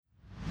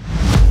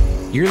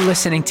You're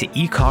listening to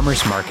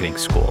E-Commerce Marketing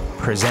School,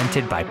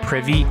 presented by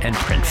Privy and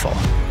Printful.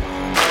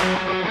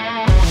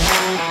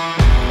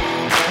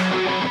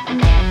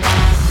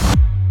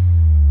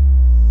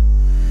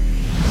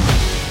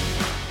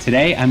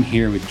 Today, I'm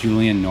here with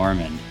Julian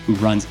Norman, who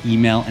runs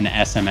email and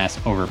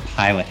SMS over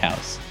Pilot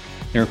House.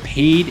 They're a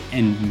paid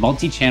and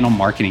multi-channel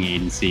marketing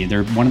agency.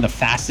 They're one of the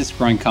fastest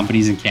growing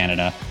companies in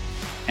Canada.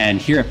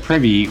 And here at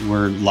Privy,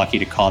 we're lucky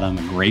to call them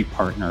a great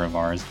partner of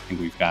ours. I think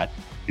we've got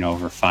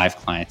over 5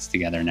 clients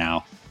together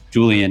now.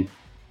 Julian,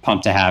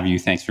 pumped to have you.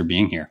 Thanks for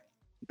being here.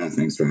 Yeah,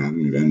 thanks for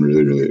having me, Ben.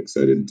 Really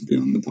excited to be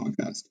on the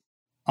podcast.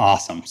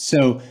 Awesome.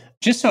 So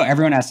just so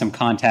everyone has some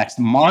context,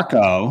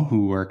 Marco,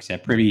 who works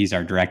at Privy, he's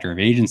our director of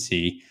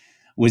agency,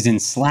 was in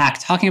Slack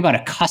talking about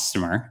a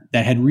customer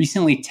that had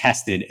recently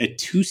tested a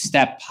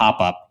 2-step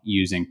pop-up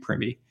using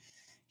Privy.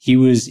 He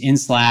was in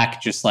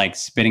Slack just like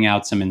spitting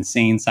out some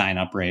insane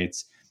sign-up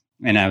rates.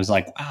 And I was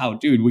like, wow,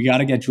 dude, we got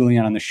to get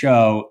Julian on the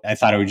show. I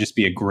thought it would just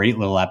be a great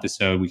little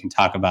episode. We can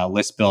talk about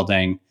list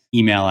building,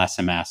 email,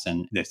 SMS,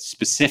 and the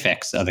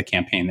specifics of the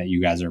campaign that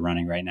you guys are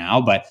running right now.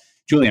 But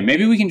Julian,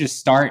 maybe we can just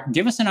start.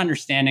 Give us an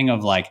understanding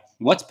of like,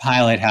 what's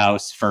Pilot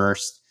House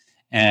first,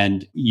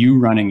 and you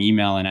running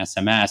email and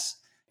SMS.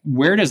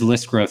 Where does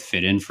list growth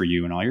fit in for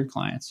you and all your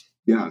clients?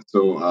 Yeah,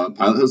 so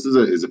Pilot House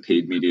is a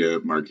paid media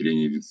marketing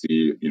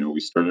agency. We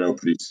started out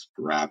pretty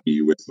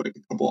scrappy with like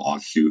a couple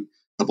offshoot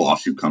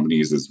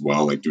companies as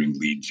well, like doing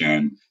lead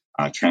gen.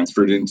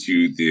 Transferred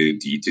into the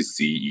D2C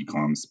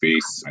e-com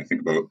space, I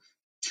think about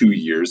 2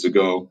 years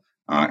ago,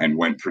 and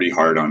went pretty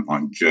hard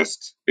on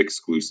just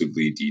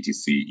exclusively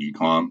D2C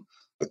e-com.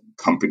 The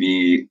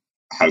company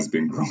has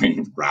been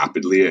growing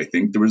rapidly. I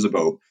think there was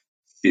about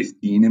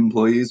 15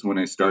 employees when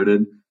I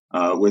started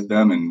with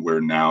them, and we're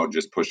now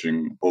just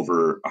pushing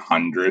over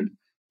 100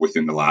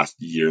 within the last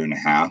year and a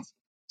half.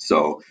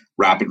 So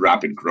rapid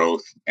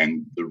growth.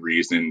 And the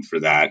reason for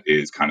that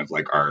is kind of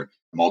like our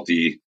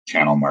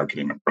multi-channel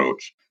marketing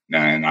approach.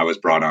 And I was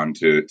brought on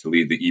to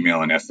lead the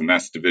email and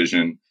SMS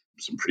division.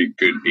 Some pretty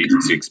good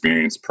agency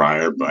experience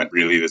prior, but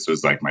really this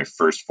was like my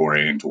first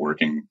foray into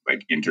working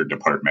like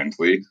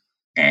interdepartmentally,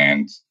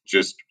 and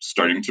just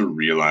starting to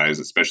realize,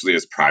 especially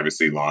as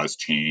privacy laws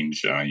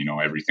change,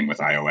 everything with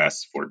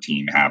iOS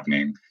 14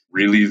 happening,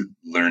 really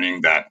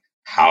learning that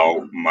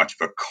how much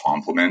of a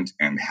complement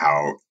and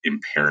how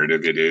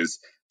imperative it is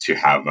to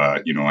have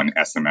an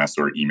SMS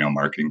or email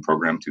marketing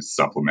program to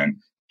supplement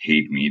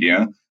paid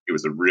media. It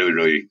was a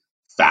really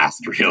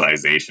fast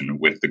realization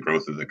with the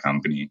growth of the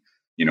company.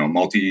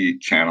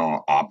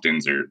 Multi-channel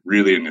opt-ins are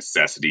really a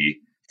necessity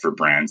for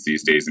brands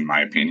these days, in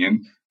my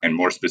opinion, and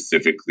more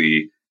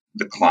specifically,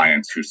 the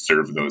clients who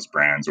serve those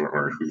brands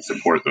or who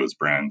support those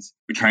brands.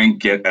 We try and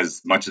get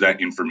as much of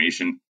that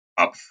information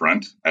up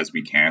front as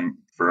we can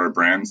for our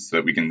brands so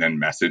that we can then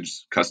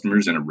message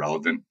customers in a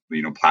relevant,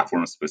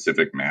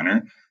 platform-specific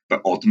manner,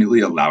 but ultimately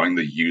allowing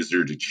the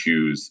user to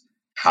choose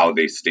how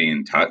they stay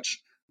in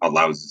touch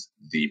allows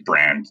the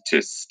brand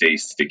to stay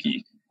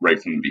sticky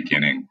right from the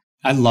beginning.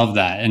 I love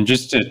that. And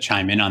just to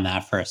chime in on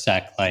that for a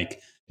sec,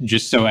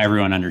 just so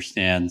everyone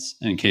understands,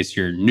 in case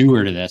you're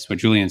newer to this, what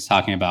Julian's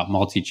talking about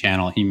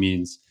multi-channel, he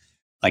means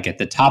like at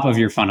the top of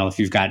your funnel, if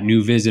you've got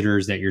new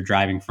visitors that you're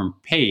driving from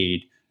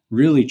paid,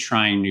 really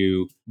trying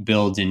to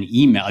build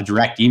a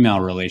direct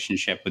email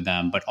relationship with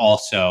them, but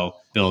also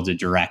build a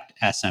direct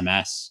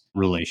SMS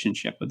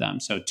relationship with them.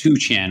 So 2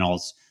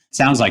 channels.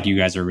 Sounds like you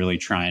guys are really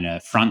trying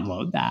to front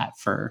load that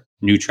for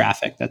new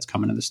traffic that's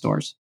coming to the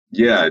stores.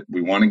 Yeah,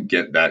 we want to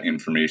get that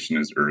information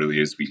as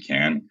early as we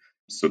can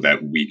so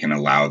that we can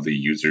allow the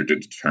user to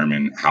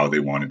determine how they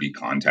want to be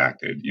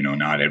contacted.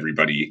 Not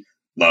everybody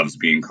loves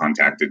being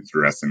contacted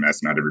through SMS.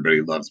 Not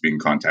everybody loves being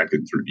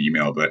contacted through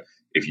email. But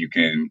if you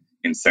can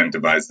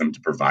incentivize them to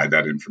provide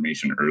that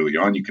information early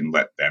on, you can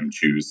let them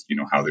choose,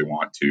 how they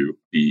want to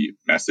be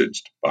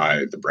messaged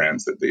by the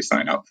brands that they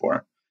sign up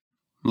for.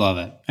 Love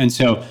it. And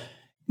so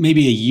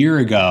maybe a year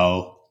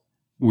ago,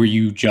 were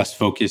you just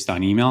focused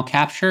on email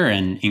capture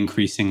and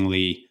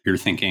increasingly you're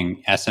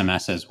thinking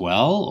SMS as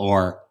well?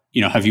 Or,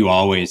 have you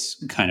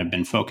always kind of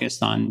been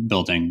focused on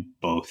building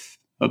both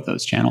of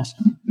those channels?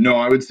 No,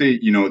 I would say,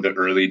 the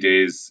early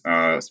days,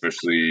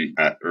 especially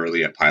at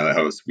Pilot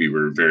House, we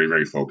were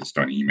very focused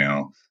on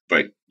email.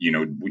 But,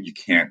 you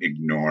can't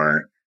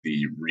ignore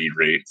the read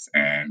rates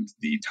and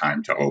the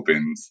time to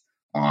opens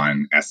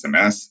on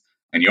SMS.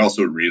 And you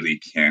also really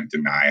can't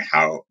deny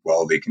how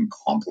well they can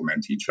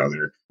complement each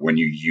other when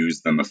you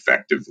use them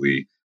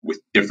effectively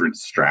with different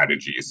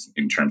strategies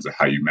in terms of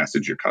how you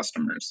message your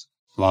customers.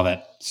 Love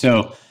it.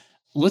 So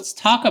let's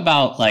talk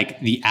about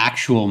the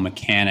actual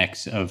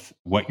mechanics of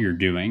what you're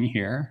doing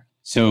here.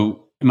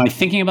 So am I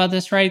thinking about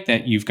this right?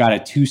 That you've got a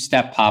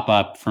 2-step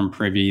pop-up from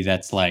Privy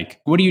that's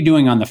what are you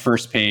doing on the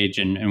first page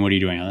and what are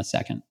you doing on the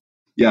second?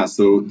 Yeah,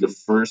 so the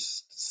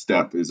first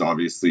step is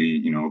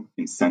obviously,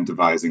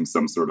 incentivizing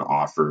some sort of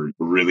offer.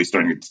 We're really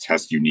starting to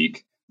test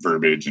unique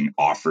verbiage and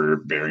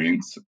offer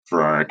variants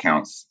for our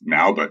accounts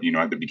now. But,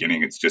 at the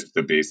beginning, it's just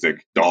the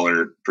basic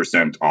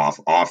 $% off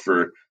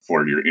offer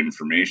for your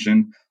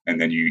information. And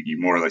then you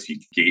more or less you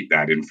gate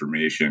that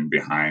information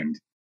behind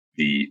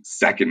the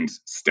second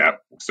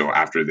step. So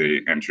after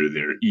they enter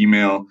their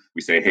email,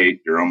 we say, hey,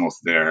 you're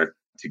almost there.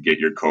 To get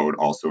your code,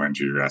 also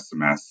enter your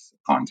SMS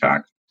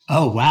contact.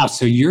 Oh, wow.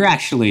 So you're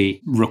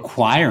actually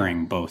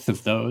requiring both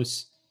of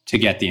those to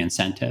get the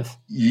incentive.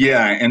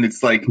 Yeah. And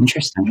it's like,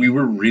 interesting. We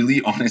were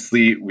really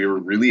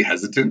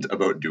hesitant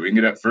about doing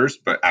it at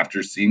first, but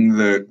after seeing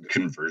the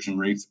conversion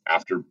rates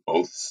after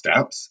both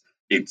steps,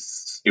 it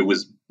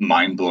was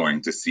mind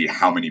blowing to see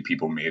how many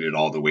people made it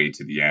all the way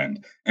to the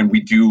end. And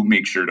we do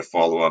make sure to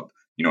follow up.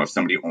 If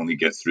somebody only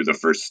gets through the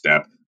first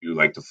step, we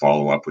like to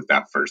follow up with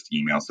that first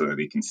email so that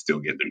they can still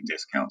get their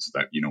discount, so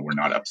that, we're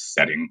not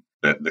upsetting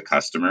the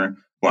customer.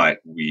 But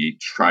we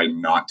try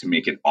not to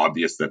make it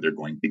obvious that they're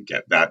going to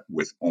get that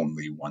with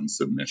only one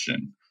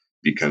submission,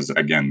 because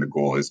again, the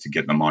goal is to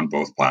get them on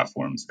both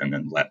platforms and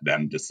then let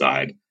them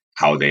decide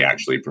how they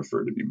actually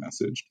prefer to be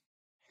messaged.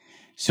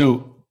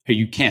 So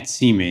you can't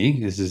see me.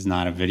 This is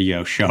not a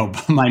video show,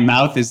 but my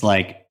mouth is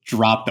like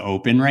dropped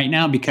open right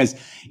now, because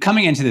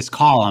coming into this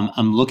call,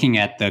 I'm looking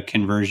at the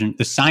conversion,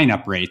 the sign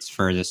up rates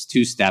for this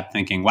 2-step,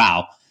 thinking,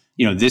 wow,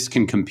 this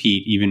can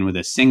compete even with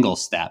a single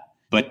step.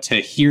 But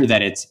to hear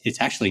that it's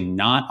actually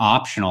not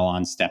optional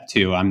on step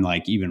 2, I'm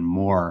like even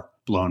more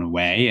blown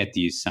away at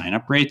these sign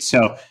up rates.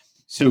 So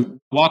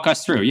walk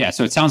us through. Yeah.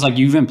 So it sounds like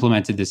you've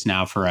implemented this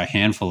now for a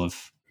handful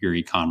of your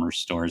e-commerce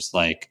stores.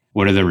 Like,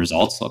 what do the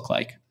results look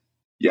like?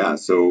 Yeah.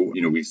 So,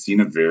 we've seen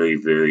a very,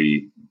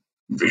 very,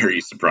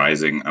 very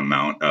surprising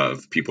amount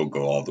of people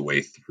go all the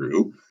way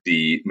through.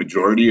 The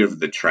majority of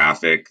the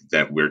traffic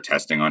that we're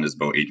testing on is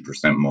about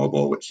 80%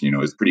 mobile, which,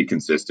 is pretty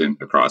consistent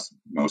across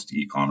most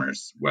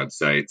e-commerce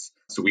websites.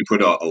 So we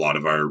put a lot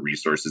of our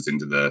resources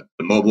into the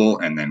mobile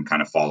and then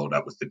kind of followed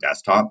up with the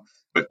desktop.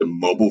 But the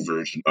mobile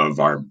version of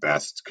our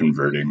best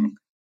converting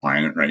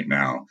client right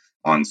now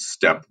on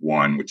step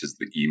 1, which is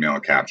the email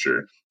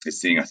capture,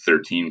 is seeing a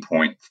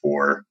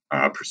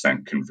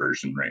 13.4%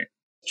 conversion rate.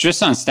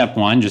 Just on step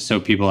 1, just so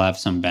people have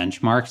some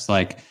benchmarks,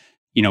 like,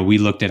 we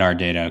looked at our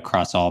data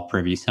across all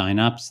Privy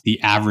signups.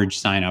 The average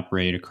sign-up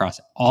rate across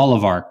all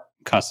of our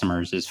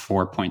customers is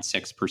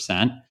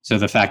 4.6%. So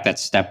the fact that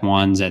step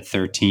 1's at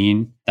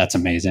 13, that's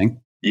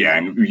amazing. Yeah,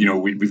 and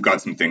we've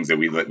got some things that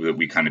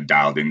we kind of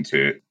dialed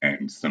into,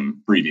 and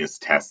some previous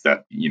tests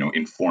that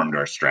informed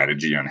our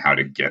strategy on how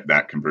to get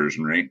that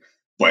conversion rate.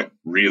 But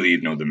really,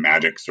 the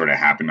magic sort of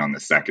happened on the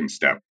second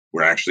step.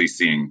 We're actually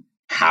seeing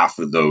half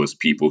of those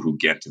people who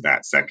get to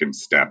that second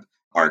step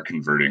are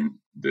converting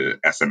the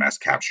SMS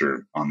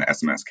capture on the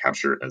SMS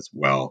capture as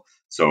well.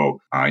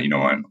 So,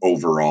 an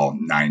overall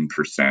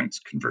 9%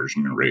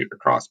 conversion rate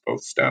across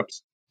both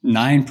steps.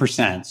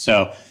 9%.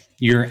 So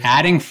you're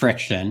adding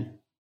friction,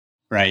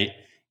 right?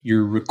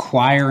 You're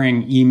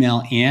requiring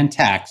email and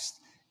text,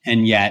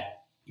 and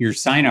yet your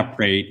sign-up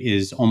rate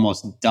is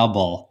almost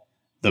double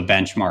the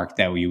benchmark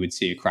that we would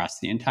see across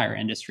the entire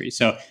industry.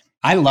 So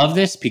I love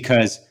this,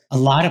 because a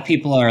lot of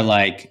people are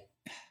like,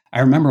 I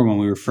remember when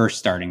we were first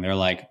starting, they're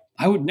like,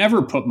 I would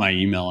never put my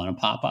email in a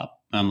pop-up.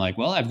 I'm like,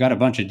 well, I've got a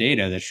bunch of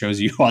data that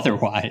shows you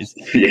otherwise.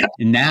 Yeah.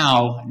 And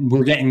now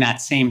we're getting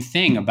that same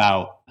thing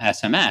about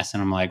SMS.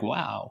 And I'm like,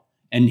 wow.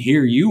 And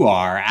here you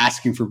are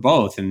asking for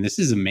both. And this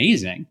is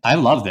amazing. I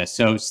love this.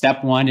 So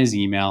step 1 is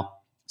email.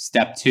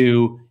 Step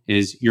 2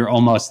 is you're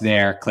almost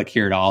there. Click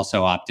here to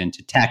also opt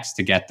into text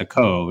to get the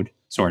code,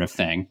 sort of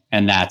thing.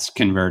 And that's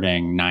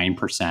converting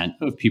 9%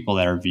 of people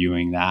that are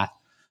viewing that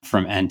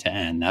from end to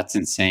end. That's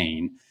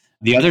insane.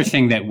 The other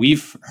thing that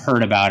we've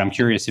heard about, I'm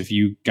curious if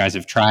you guys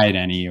have tried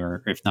any,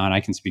 or if not, I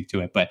can speak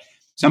to it. But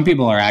some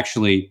people are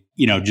actually,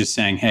 just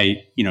saying,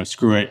 hey,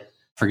 screw it,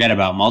 forget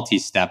about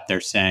multi-step. They're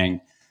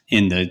saying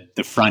in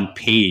the front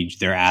page,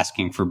 they're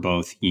asking for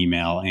both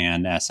email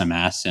and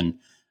SMS. And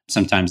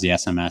sometimes the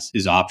SMS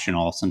is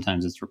optional.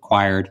 Sometimes it's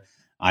required.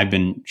 I've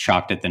been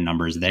shocked at the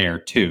numbers there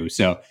too.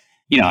 So,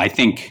 I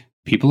think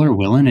people are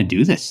willing to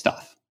do this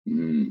stuff.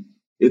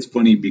 It's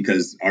funny,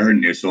 because our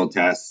initial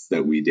tests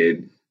that we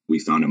did, we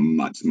found a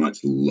much, much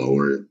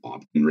lower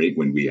opt-in rate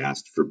when we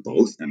asked for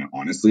both. And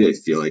honestly, I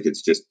feel like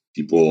it's just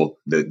people,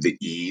 the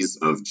ease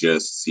of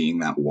just seeing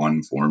that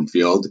one form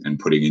field and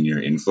putting in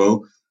your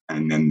info,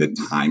 and then the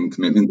time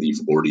commitment that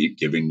you've already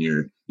given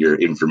your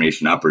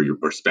information up,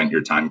 or spent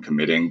your time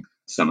committing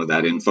some of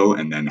that info,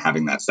 and then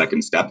having that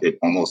second step, it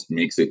almost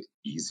makes it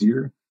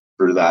easier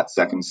for that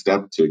second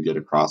step to get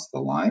across the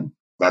line.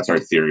 That's our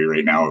theory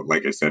right now.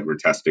 Like I said, we're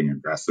testing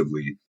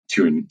aggressively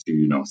to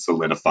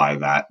solidify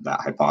that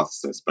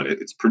hypothesis. But it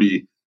was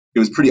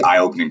pretty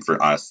eye-opening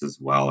for us as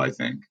well, I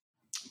think.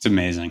 It's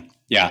amazing.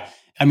 Yeah.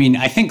 I mean,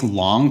 I think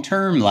long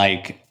term,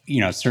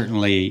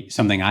 certainly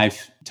something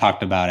I've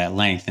talked about at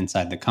length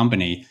inside the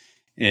company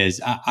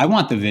is I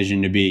want the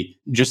vision to be,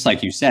 just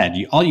like you said,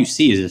 all you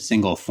see is a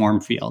single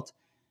form field.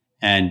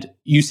 And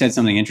you said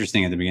something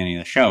interesting at the beginning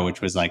of the show, which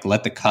was like,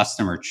 let the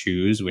customer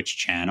choose which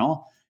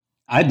channel.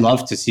 I'd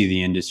love to see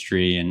the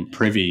industry and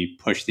Privy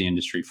push the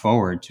industry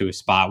forward to a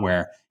spot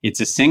where it's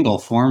a single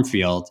form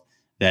field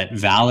that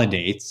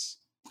validates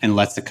and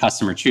lets the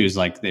customer choose.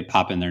 Like they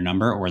pop in their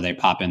number or they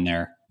pop in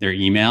their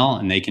email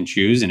and they can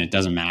choose and it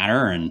doesn't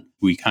matter. And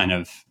we kind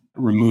of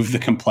remove the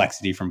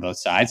complexity from both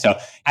sides. So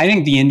I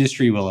think the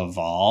industry will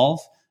evolve,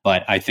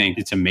 but I think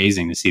it's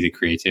amazing to see the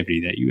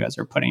creativity that you guys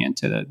are putting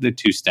into the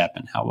two-step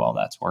and how well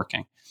that's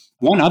working.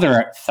 One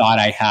other thought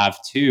I have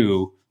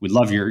too, would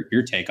love your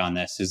take on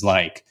this, is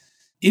like,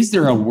 is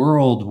there a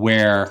world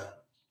where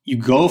you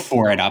go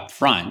for it up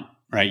front,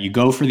 right? You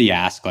go for the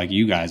ask like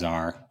you guys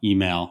are,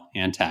 email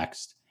and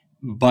text,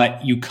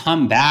 but you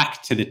come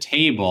back to the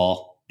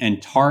table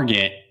and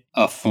target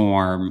a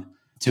form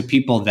to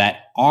people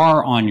that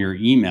are on your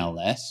email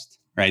list,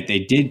 right? They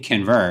did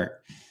convert,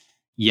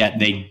 yet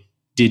they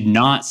did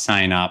not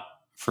sign up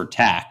for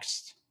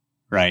text,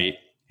 right?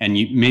 And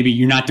maybe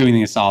you're not doing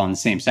this all in the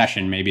same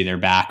session. Maybe they're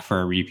back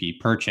for a repeat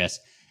purchase.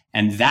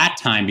 And that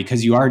time,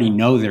 because you already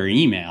know their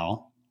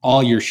email,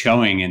 all you're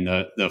showing in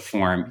the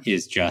form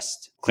is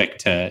just click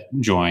to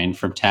join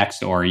from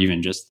text or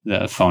even just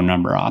the phone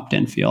number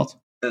opt-in field.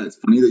 Yeah, it's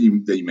funny that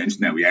you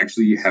mentioned that. We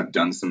actually have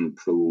done some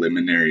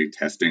preliminary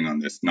testing on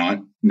this, not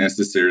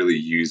necessarily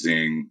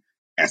using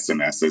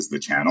SMS as the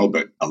channel,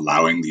 but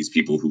allowing these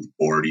people who've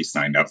already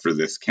signed up for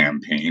this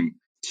campaign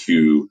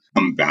to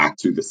come back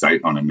to the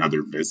site on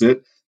another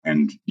visit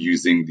and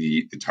using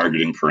the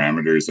targeting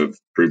parameters of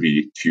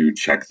Privy to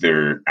check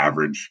their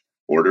average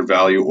order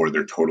value or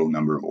their total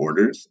number of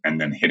orders,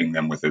 and then hitting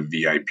them with a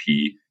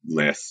VIP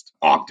list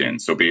opt-in.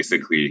 So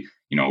basically,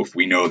 if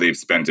we know they've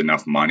spent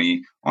enough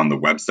money on the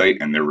website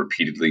and they're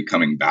repeatedly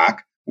coming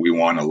back, we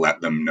want to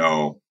let them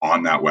know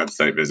on that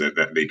website visit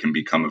that they can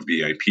become a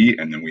VIP,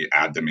 and then we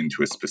add them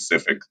into a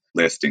specific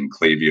list in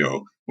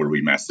Klaviyo where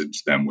we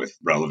message them with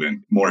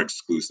relevant, more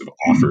exclusive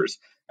offers.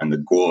 And the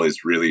goal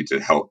is really to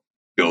help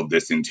build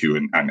this into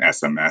an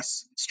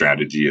SMS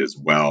strategy as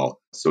well,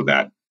 so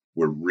that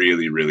we're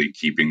really, really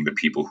keeping the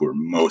people who are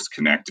most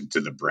connected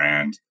to the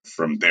brand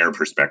from their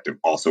perspective,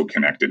 also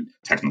connected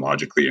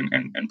technologically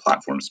and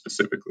platform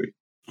specifically.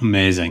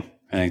 Amazing.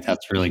 I think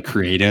that's really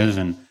creative,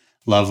 and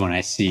love when I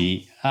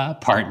see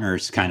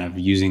partners kind of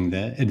using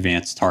the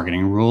advanced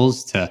targeting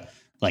rules to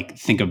like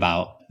think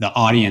about the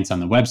audience on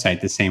the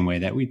website the same way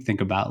that we think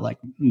about like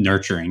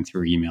nurturing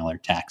through email or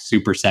text,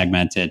 super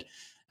segmented.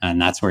 And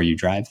that's where you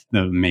drive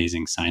the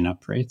amazing sign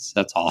up rates.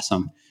 That's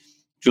awesome.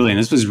 Julian,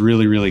 this was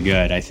really, really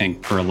good. I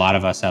think for a lot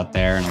of us out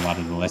there and a lot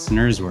of the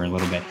listeners, we're a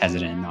little bit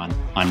hesitant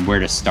on where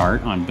to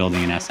start on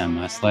building an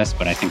SMS list,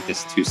 but I think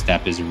this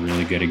two-step is a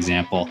really good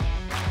example,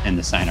 and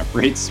the sign-up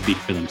rates speak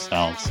for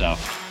themselves. So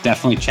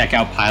definitely check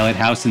out Pilot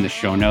House in the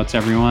show notes,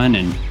 everyone.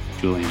 And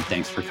Julian,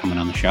 thanks for coming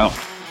on the show.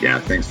 Yeah,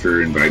 thanks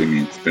for inviting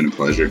me. It's been a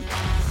pleasure.